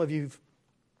 Maybe some of you have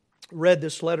read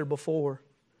this letter before.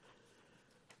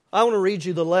 I want to read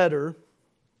you the letter.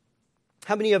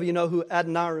 How many of you know who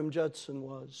Adoniram Judson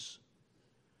was?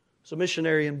 He was a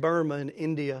missionary in Burma and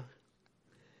India.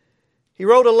 He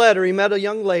wrote a letter. He met a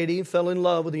young lady, fell in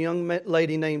love with a young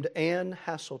lady named Anne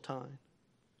Hasseltine.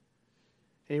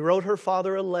 And he wrote her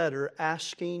father a letter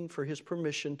asking for his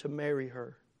permission to marry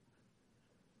her.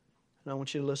 And I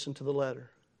want you to listen to the letter.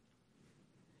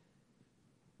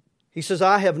 He says,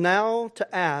 I have now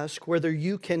to ask whether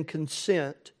you can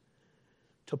consent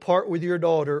to part with your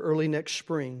daughter early next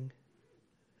spring,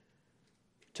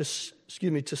 to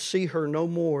see her no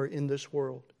more in this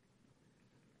world.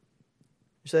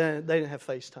 You say they didn't have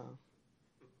FaceTime.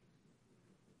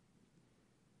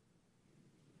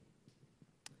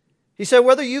 He said,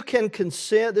 whether you can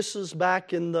consent, this is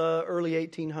back in the early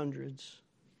 1800s.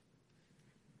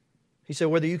 He said,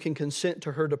 whether you can consent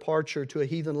to her departure to a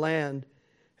heathen land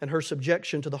and her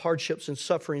subjection to the hardships and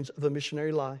sufferings of a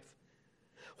missionary life.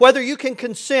 Whether you can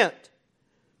consent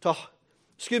to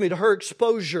her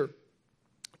exposure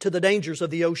to the dangers of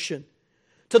the ocean,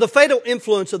 to the fatal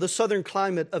influence of the southern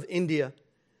climate of India,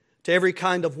 to every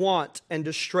kind of want and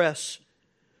distress,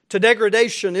 to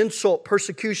degradation, insult,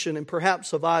 persecution, and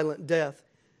perhaps a violent death.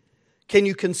 Can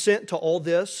you consent to all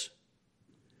this?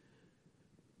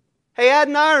 Hey,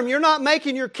 Adoniram, you're not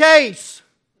making your case.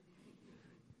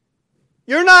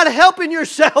 You're not helping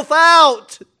yourself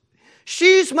out.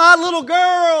 She's my little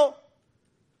girl.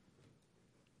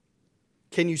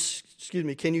 Can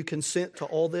you consent to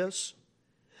all this?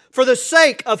 For the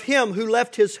sake of Him who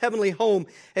left His heavenly home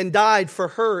and died for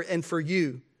her and for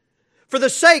you. For the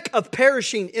sake of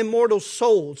perishing immortal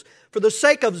souls. For the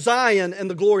sake of Zion and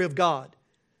the glory of God.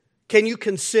 Can you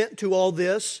consent to all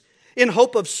this in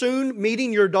hope of soon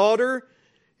meeting your daughter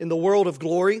in the world of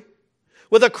glory?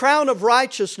 With a crown of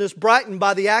righteousness brightened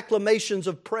by the acclamations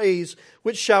of praise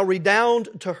which shall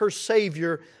redound to her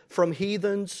Savior from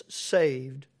heathens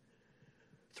saved.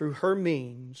 through her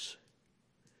means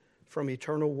from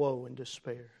eternal woe and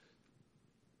despair.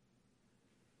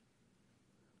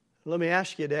 Let me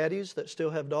ask you, daddies that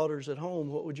still have daughters at home,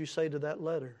 what would you say to that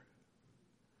letter?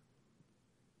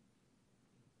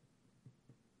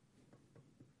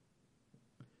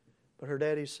 But her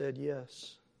daddy said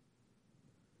yes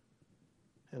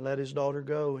and let his daughter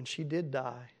go, and she did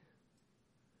die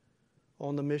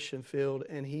on the mission field,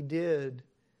 and he did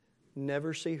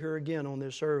never see her again on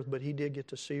this earth, but he did get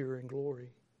to see her in glory.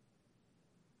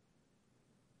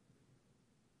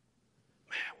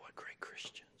 Man, what great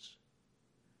Christians.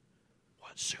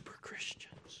 What super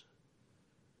Christians.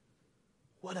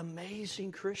 What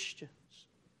amazing Christians.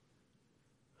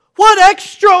 What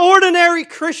extraordinary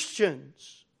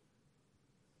Christians.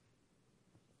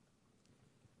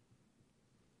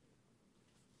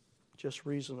 Just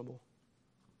reasonable.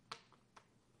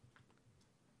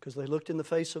 Because they looked in the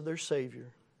face of their Savior.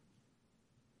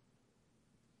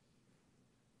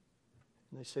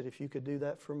 And they said, if you could do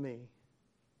that for me,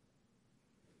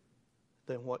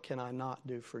 then what can I not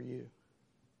do for you?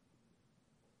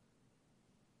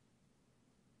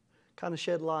 Kind of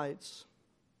sheds a light,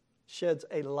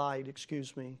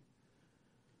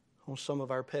 on some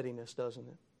of our pettiness, doesn't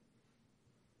it?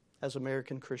 As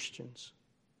American Christians.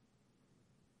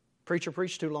 Preacher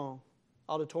preached too long.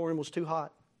 Auditorium was too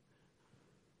hot.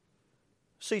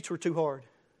 Seats were too hard.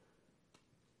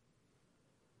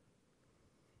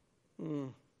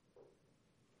 Kind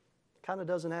of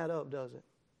doesn't add up, does it?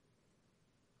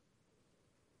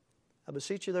 I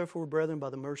beseech you, therefore, brethren,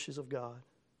 by the mercies of God,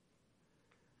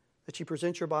 that you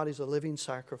present your bodies a living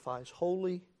sacrifice,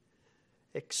 holy,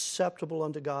 acceptable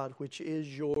unto God, which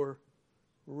is your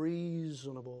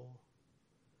reasonable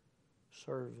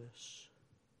service.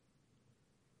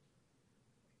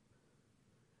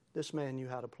 This man knew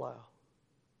how to plow.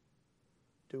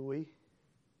 Do we?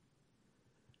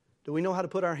 Do we know how to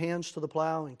put our hands to the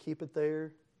plow and keep it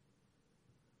there?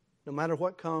 No matter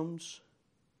what comes,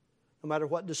 no matter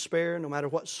what despair, no matter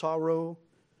what sorrow,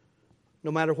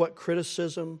 no matter what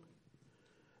criticism,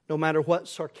 no matter what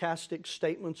sarcastic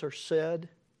statements are said,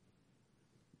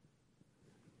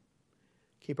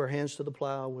 keep our hands to the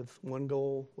plow with one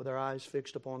goal, with our eyes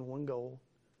fixed upon one goal,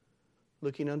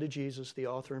 looking unto Jesus, the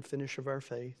author and finisher of our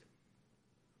faith,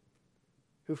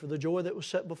 who for the joy that was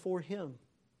set before Him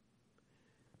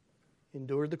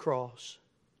endured the cross,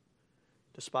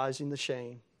 despising the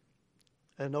shame,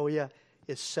 and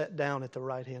is set down at the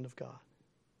right hand of God.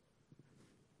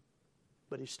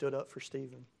 But He stood up for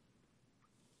Stephen.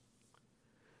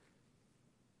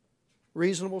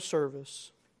 Reasonable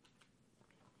service.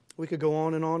 We could go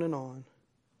on and on and on.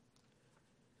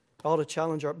 Ought to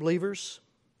challenge our believers.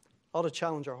 Ought to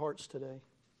challenge our hearts today.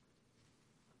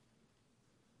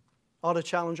 Ought to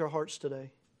challenge our hearts today.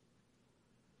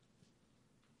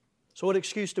 So what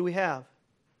excuse do we have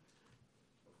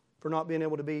for not being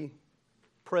able to be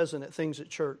present at things at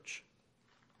church?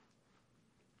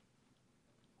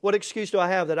 What excuse do I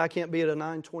have that I can't be at a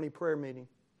 9:20 prayer meeting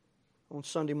on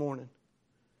Sunday morning?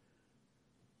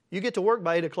 You get to work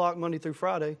by 8 o'clock Monday through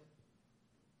Friday.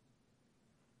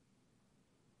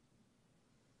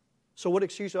 So what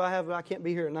excuse do I have that I can't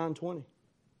be here at 9:20?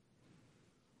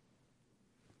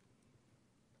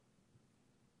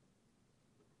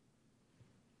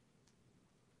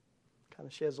 Kind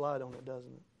of sheds light on it,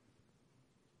 doesn't it?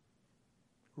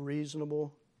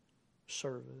 Reasonable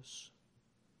service.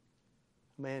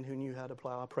 A man who knew how to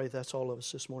plow. I pray that's all of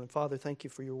us this morning. Father, thank you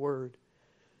for your word.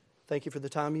 Thank you for the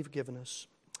time you've given us.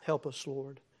 Help us,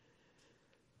 Lord.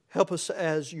 Help us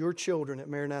as your children at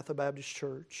Maranatha Baptist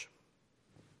Church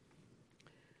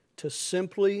to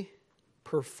simply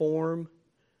perform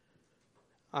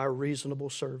our reasonable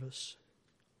service.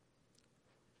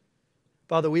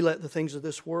 Father, we let the things of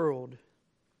this world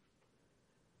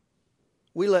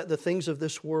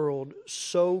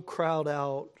so crowd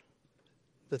out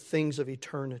the things of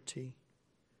eternity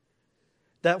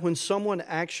that when someone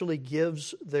actually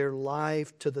gives their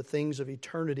life to the things of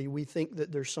eternity, we think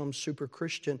that they're some super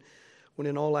Christian, when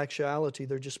in all actuality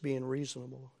they're just being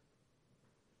reasonable.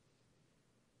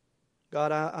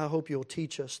 God, I hope you'll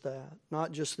teach us that,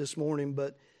 not just this morning,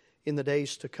 but in the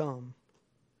days to come.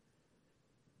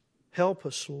 Help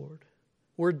us, Lord.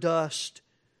 We're dust.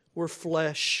 We're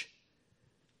flesh.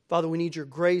 Father, we need your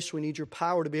grace. We need your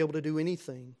power to be able to do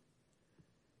anything.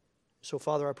 So,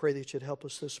 Father, I pray that you'd help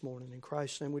us this morning. In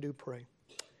Christ's name we do pray.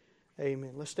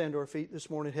 Amen. Let's stand to our feet this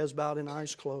morning, heads bowed and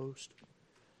eyes closed.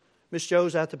 Miss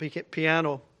Joe's at the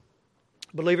piano.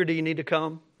 Believer, do you need to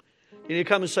come? You need to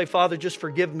come and say, Father, just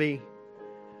forgive me.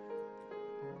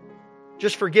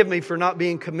 Just forgive me for not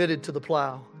being committed to the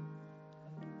plow.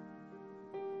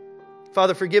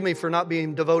 Father, forgive me for not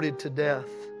being devoted to death.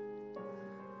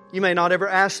 You may not ever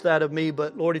ask that of me,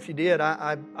 but Lord, if you did,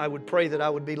 I would pray that I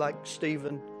would be like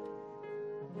Stephen,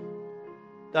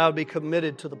 that I would be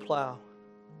committed to the plow.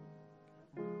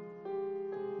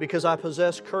 Because I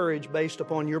possess courage based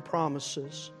upon your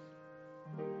promises,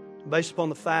 based upon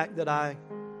the fact that I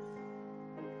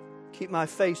keep my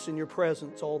face in your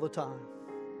presence all the time.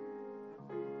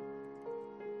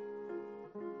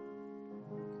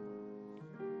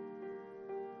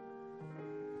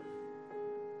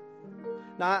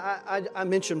 Now, I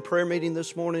mentioned prayer meeting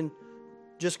this morning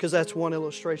just because that's one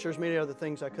illustration. There's many other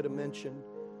things I could have mentioned.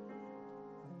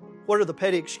 What are the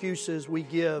petty excuses we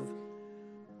give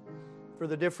for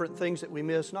the different things that we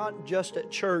miss, not just at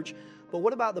church, but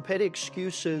what about the petty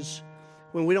excuses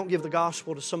when we don't give the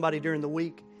gospel to somebody during the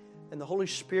week and the Holy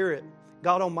Spirit,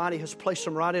 God Almighty, has placed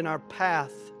them right in our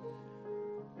path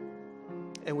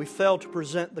and we fail to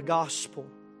present the gospel?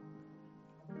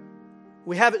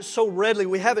 We have it so readily.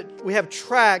 We have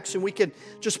tracts and we can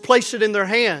just place it in their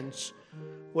hands.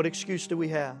 What excuse do we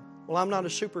have? Well, I'm not a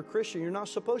super Christian. You're not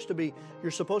supposed to be.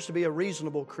 You're supposed to be a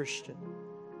reasonable Christian.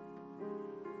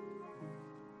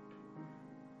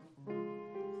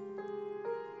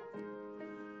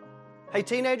 Hey,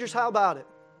 teenagers, how about it?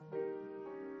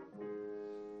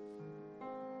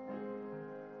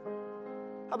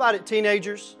 How about it,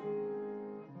 teenagers?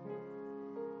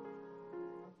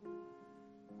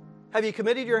 Have you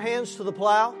committed your hands to the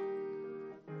plow?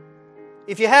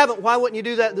 If you haven't, why wouldn't you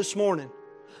do that this morning?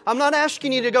 I'm not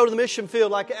asking you to go to the mission field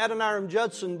like Adoniram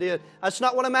Judson did. That's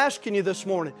not what I'm asking you this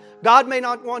morning. God may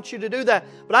not want you to do that.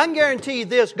 But I can guarantee you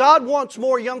this. God wants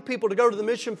more young people to go to the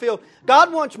mission field.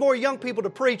 God wants more young people to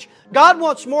preach. God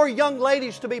wants more young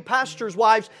ladies to be pastors'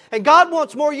 wives. And God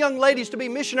wants more young ladies to be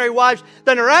missionary wives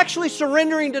than are actually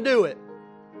surrendering to do it.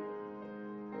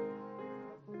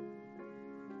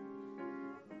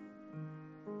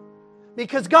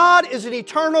 Because God is an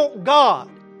eternal God.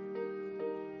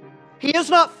 He is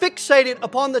not fixated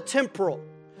upon the temporal.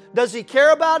 Does He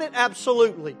care about it?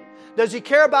 Absolutely. Does He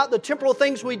care about the temporal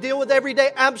things we deal with every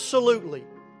day? Absolutely.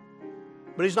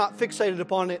 But He's not fixated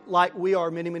upon it like we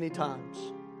are many, many times.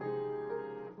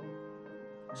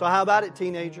 So how about it,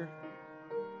 teenager?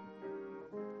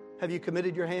 Have you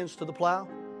committed your hands to the plow?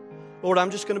 Lord,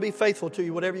 I'm just going to be faithful to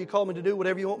you. Whatever you call me to do,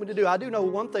 whatever you want me to do. I do know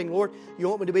one thing, Lord. You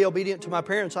want me to be obedient to my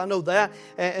parents. I know that.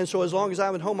 And so as long as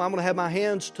I'm at home, I'm going to have my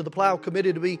hands to the plow,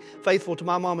 committed to be faithful to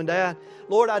my mom and dad.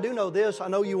 Lord, I do know this. I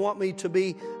know you want me to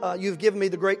be, you've given me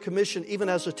the Great Commission even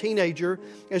as a teenager.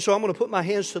 And so I'm going to put my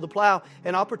hands to the plow.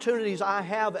 And opportunities I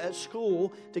have at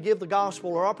school to give the gospel,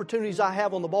 or opportunities I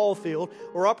have on the ball field,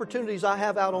 or opportunities I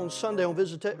have out on Sunday on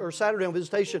or Saturday on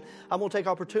visitation, I'm going to take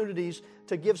opportunities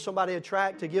to give somebody a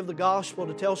tract, to give the gospel,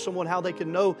 to tell someone how they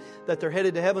can know that they're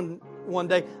headed to heaven one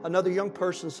day. Another young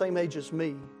person, same age as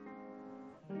me.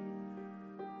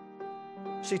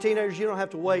 See, teenagers, you don't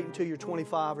have to wait until you're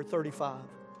 25 or 35.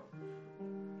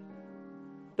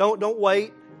 Don't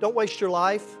wait. Don't waste your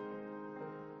life.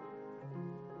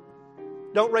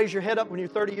 Don't raise your head up when you're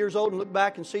 30 years old and look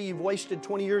back and see you've wasted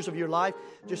 20 years of your life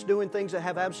just doing things that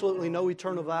have absolutely no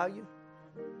eternal value.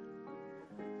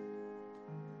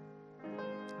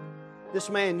 This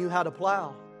man knew how to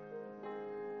plow.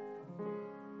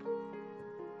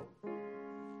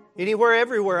 Anywhere,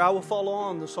 everywhere, I will follow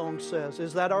on, the song says.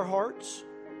 Is that our hearts?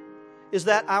 Is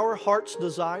that our heart's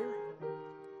desire?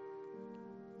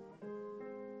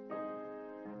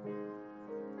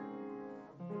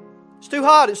 It's too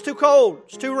hot, it's too cold,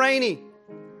 it's too rainy.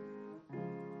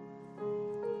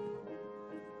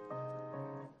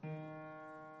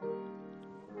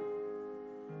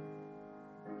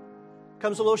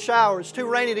 Comes a little shower. It's too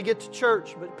rainy to get to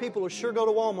church, but people will sure go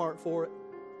to Walmart for it.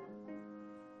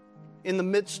 In the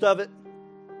midst of it.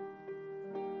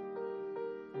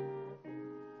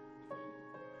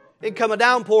 It come a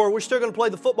downpour. We're still going to play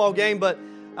the football game, but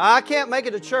I can't make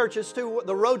it to church.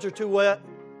 The roads are too wet.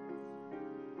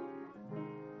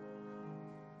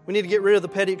 We need to get rid of the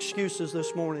petty excuses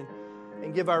this morning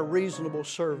and give our reasonable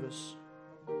service.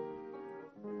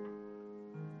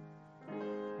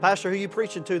 Pastor, who are you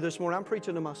preaching to this morning? I'm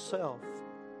preaching to myself.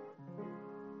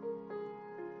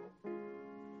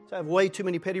 I have way too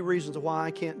many petty reasons of why I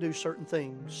can't do certain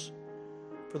things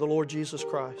for the Lord Jesus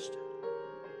Christ.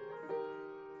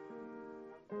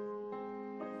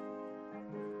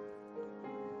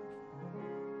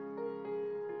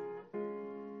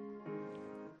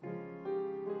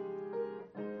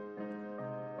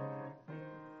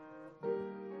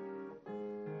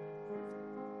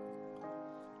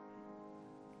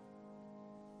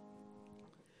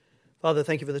 Father,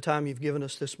 thank you for the time you've given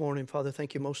us this morning. Father,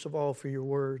 thank you most of all for your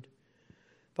word.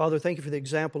 Father, thank you for the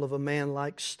example of a man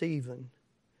like Stephen,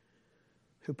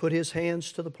 who put his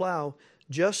hands to the plow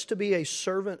just to be a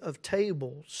servant of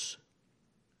tables.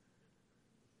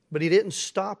 But he didn't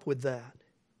stop with that.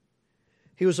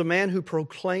 He was a man who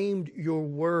proclaimed your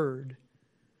word,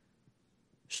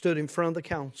 stood in front of the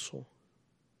council,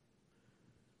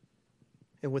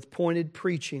 and with pointed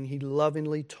preaching, he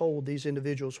lovingly told these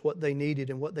individuals what they needed,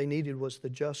 and what they needed was the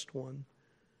just one.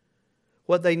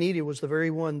 What they needed was the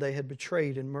very one they had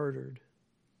betrayed and murdered.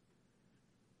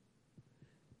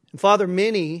 And Father,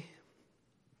 many,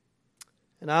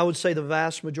 and I would say the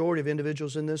vast majority of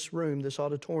individuals in this room, this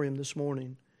auditorium this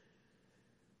morning,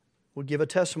 would give a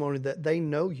testimony that they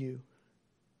know you.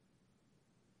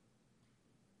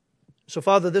 So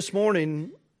Father, this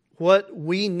morning, what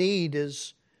we need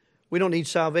is, we don't need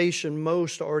salvation.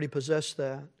 Most already possess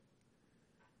that.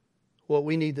 What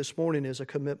we need this morning is a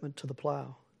commitment to the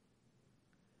plow.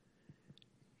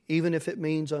 Even if it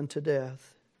means unto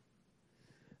death.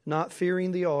 Not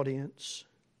fearing the audience.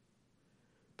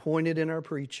 Pointed in our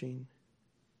preaching.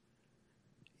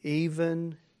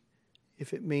 Even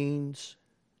if it means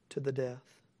to the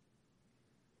death.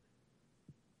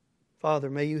 Father,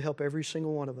 may you help every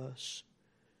single one of us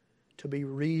to be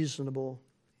reasonable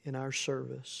in our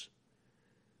service.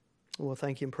 We'll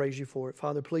thank you and praise you for it.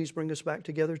 Father, please bring us back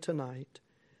together tonight,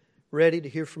 ready to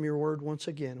hear from your word once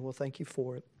again. We'll thank you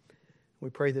for it. We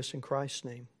pray this in Christ's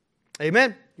name.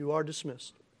 Amen. You are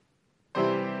dismissed.